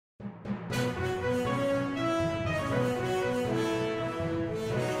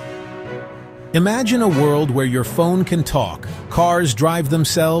Imagine a world where your phone can talk, cars drive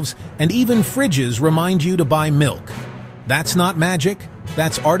themselves, and even fridges remind you to buy milk. That's not magic,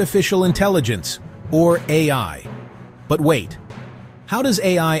 that's artificial intelligence, or AI. But wait, how does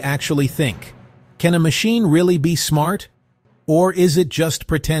AI actually think? Can a machine really be smart? Or is it just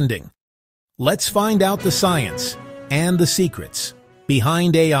pretending? Let's find out the science and the secrets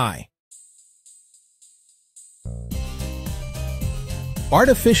behind AI.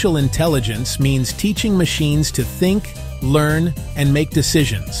 Artificial intelligence means teaching machines to think, learn, and make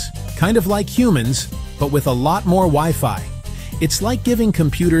decisions, kind of like humans, but with a lot more Wi-Fi. It's like giving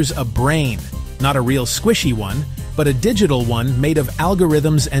computers a brain, not a real squishy one, but a digital one made of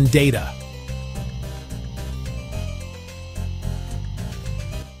algorithms and data.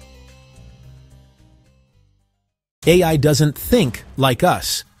 AI doesn't think like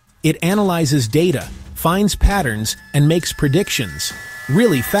us. It analyzes data, finds patterns, and makes predictions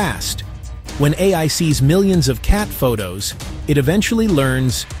really fast. When AI sees millions of cat photos, it eventually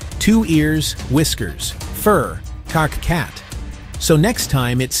learns 2 ears, whiskers, fur, cat. So next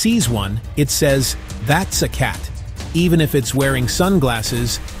time it sees one, it says, "That's a cat." Even if it's wearing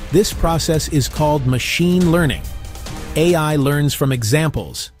sunglasses, this process is called machine learning. AI learns from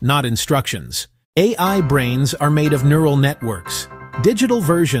examples, not instructions. AI brains are made of neural networks, digital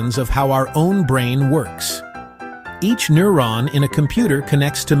versions of how our own brain works. Each neuron in a computer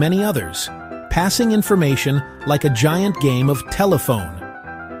connects to many others, passing information like a giant game of telephone.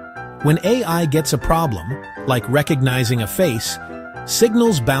 When AI gets a problem, like recognizing a face,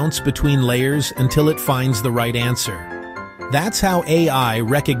 signals bounce between layers until it finds the right answer. That's how AI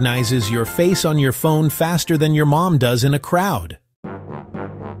recognizes your face on your phone faster than your mom does in a crowd.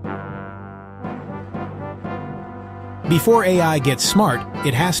 Before AI gets smart,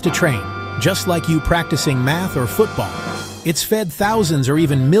 it has to train, just like you practicing math or football. It's fed thousands or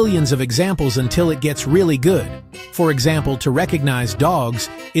even millions of examples until it gets really good. For example, to recognize dogs,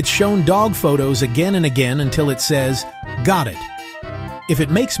 it's shown dog photos again and again until it says, "Got it." If it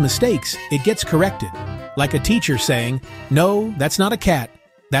makes mistakes, it gets corrected, like a teacher saying, "No, that's not a cat,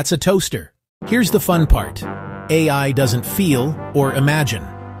 that's a toaster." Here's the fun part. AI doesn't feel or imagine.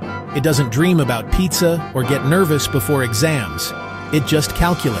 It doesn't dream about pizza or get nervous before exams. It just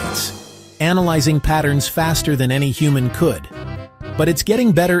calculates, analyzing patterns faster than any human could. But it's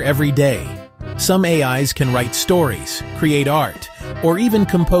getting better every day. Some AIs can write stories, create art, or even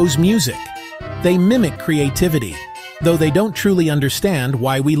compose music. They mimic creativity, though they don't truly understand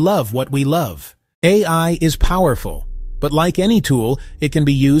why we love what we love. AI is powerful, but like any tool, it can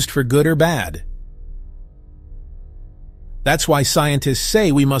be used for good or bad. That's why scientists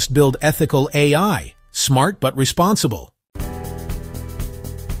say we must build ethical AI, smart but responsible.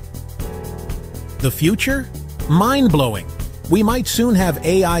 The future? Mind-blowing. We might soon have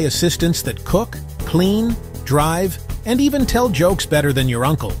AI assistants that cook, clean, drive, and even tell jokes better than your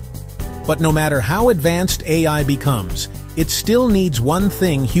uncle. But no matter how advanced AI becomes, it still needs one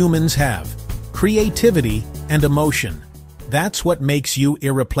thing humans have: creativity and emotion. That's what makes you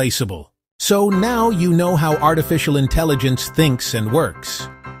irreplaceable. So now you know how artificial intelligence thinks and works.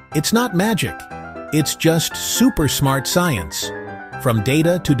 It's not magic. It's just super smart science. From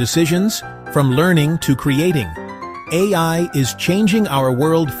data to decisions, from learning to creating. AI is changing our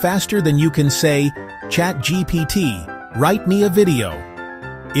world faster than you can say, "ChatGPT, write me a video."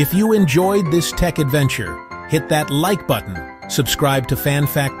 If you enjoyed this tech adventure, hit that like button, subscribe to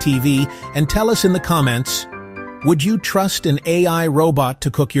FunFact TV, and tell us in the comments, would you trust an AI robot to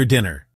cook your dinner?